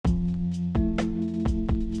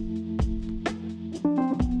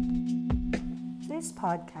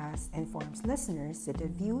podcast informs listeners that the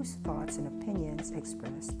views, thoughts, and opinions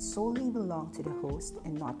expressed solely belong to the host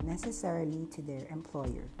and not necessarily to their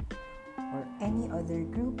employer or any other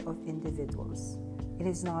group of individuals. It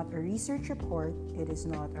is not a research report, it is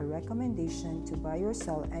not a recommendation to buy or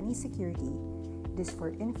sell any security. It is for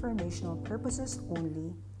informational purposes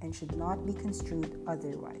only and should not be construed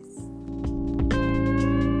otherwise.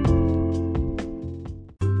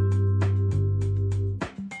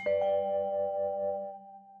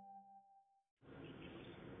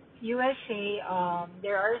 USA,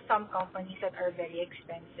 there are some companies that are very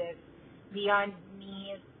expensive. Beyond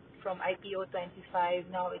Meat from IPO 25,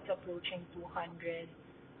 now it's approaching 200.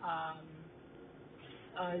 Um,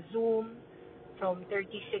 Zoom from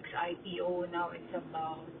 36 IPO, now it's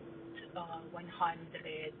about 100.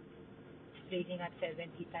 It's trading at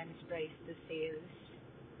 70 times price to sales.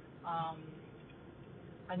 Um,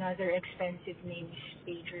 Another expensive name is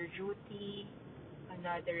PagerDuty.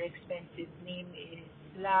 Another expensive name is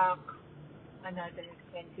Slack. Another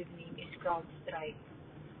expensive name is CrowdStrike.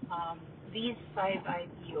 These five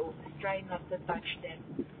IPOs, try not to touch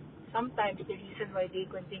them. Sometimes the reason why they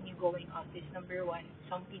continue going up is number one,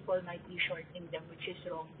 some people might be shorting them, which is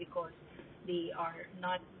wrong because they are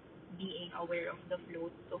not being aware of the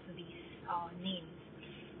float of these names.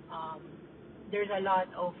 Um, there's a lot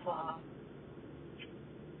of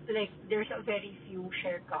there's a very few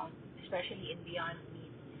share count, especially in Beyond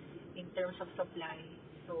Meat, in terms of supply.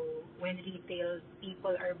 So when retail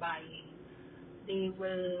people are buying, they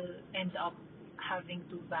will end up having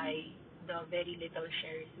to buy the very little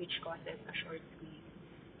shares, which causes a short squeeze.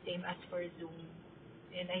 Same as for Zoom,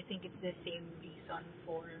 and I think it's the same reason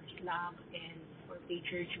for Slack and for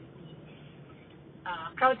PagerDuty.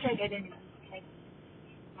 CrowdStrike, I didn't like.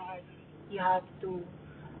 Uh, you have to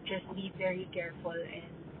just be very careful and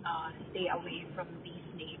stay away from these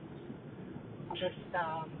names.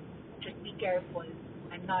 Just be careful.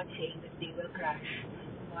 I'm not saying that they will crash,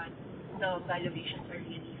 but the valuations are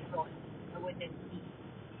really frothy. I wouldn't be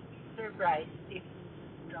surprised if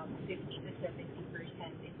it drops 50 to 70%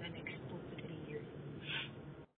 in the next 2 to 3 years.